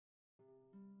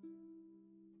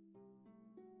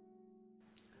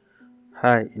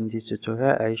Hi, in this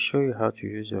tutorial I show you how to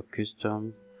use your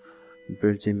custom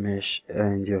building mesh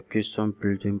and your custom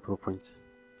building blueprint.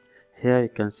 Here you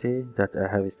can see that I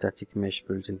have a static mesh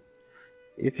building.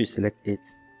 If you select it,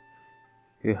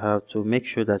 you have to make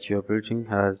sure that your building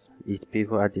has its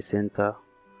pivot at the center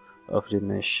of the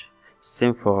mesh.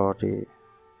 Same for the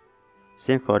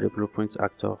blueprint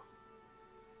actor,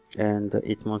 and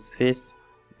it must face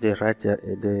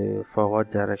the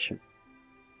forward direction.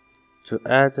 To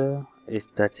add a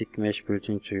static mesh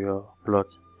building to your plot,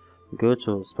 go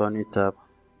to spawning tab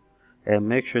and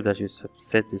make sure that you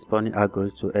set the spawning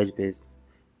algorithm to edge based,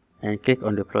 and click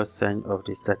on the plus sign of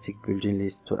the static building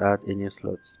list to add a new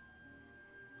slot.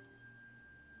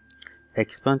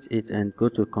 Expand it and go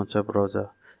to contour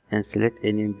browser and select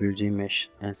any building mesh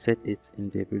and set it in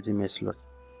the building mesh slot.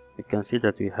 You can see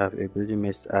that we have a building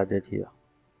mesh added here.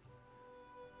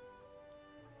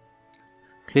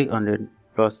 Click on the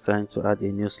plus sign to add a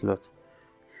new slot.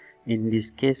 In this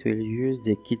case, we'll use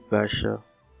the Kitbash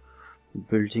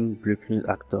building blueprint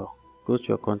actor. Go to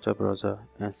your contour browser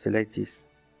and select this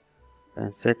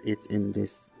and set it in the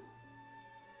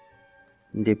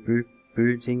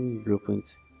building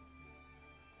blueprint.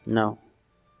 Now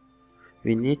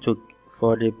we need to,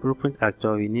 for the blueprint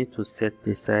actor, we need to set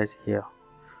the size here,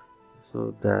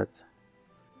 so that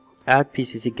add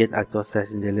PCC get actor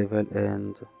size in the level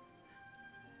and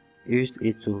use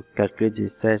it to calculate the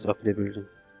size of the building.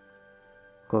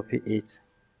 Copy it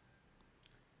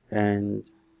and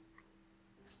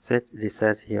set the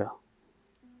size here.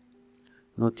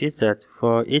 Notice that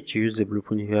for it to use the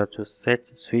blueprint, you have to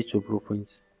switch to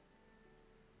blueprint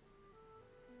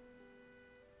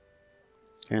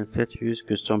and set use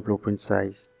custom blueprint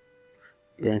size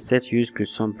and set use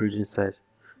custom building size.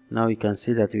 Now you can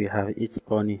see that we have it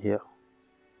spawning here.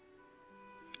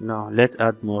 Now let's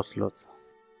add more slots.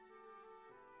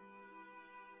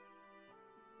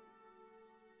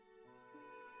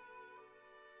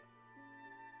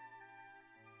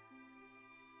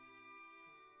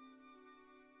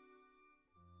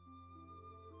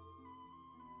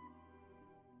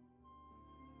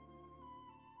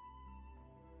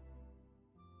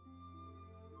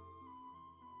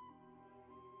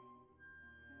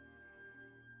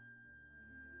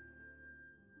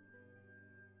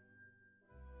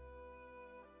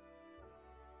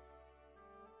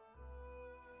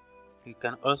 You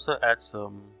can also add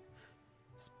some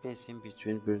spacing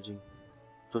between building.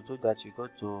 To do that, you go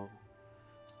to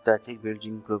static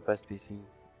building global spacing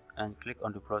and click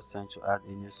on the plus sign to add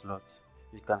a new slot.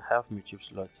 You can have multiple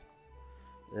slots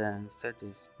and set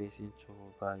the spacing to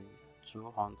by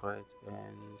 200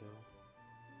 and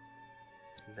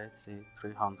let's say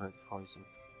 300 for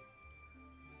example.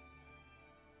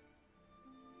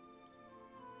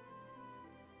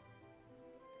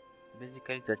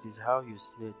 Basically, that is how you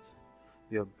select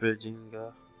your building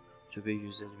to be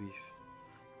used with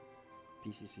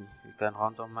PCC. You can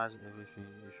randomize everything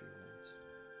if you want.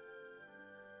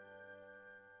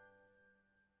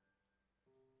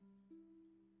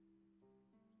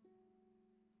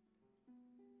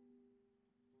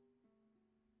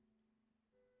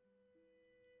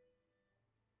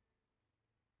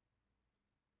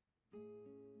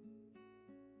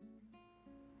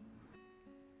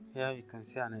 Here you can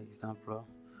see an example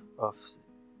of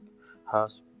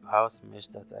house mesh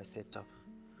that I set up,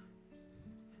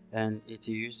 and it is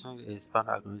using a span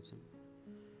algorithm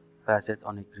based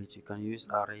on a grid. You can use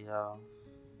area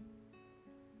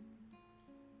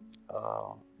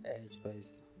edge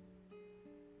based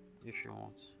if you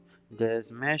want.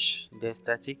 There's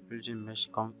static building mesh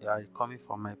coming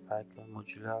from my pack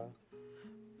modular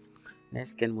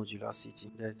next gen modular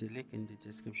city. There's the link in the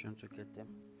description to get them.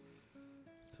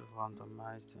 So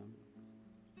randomize them.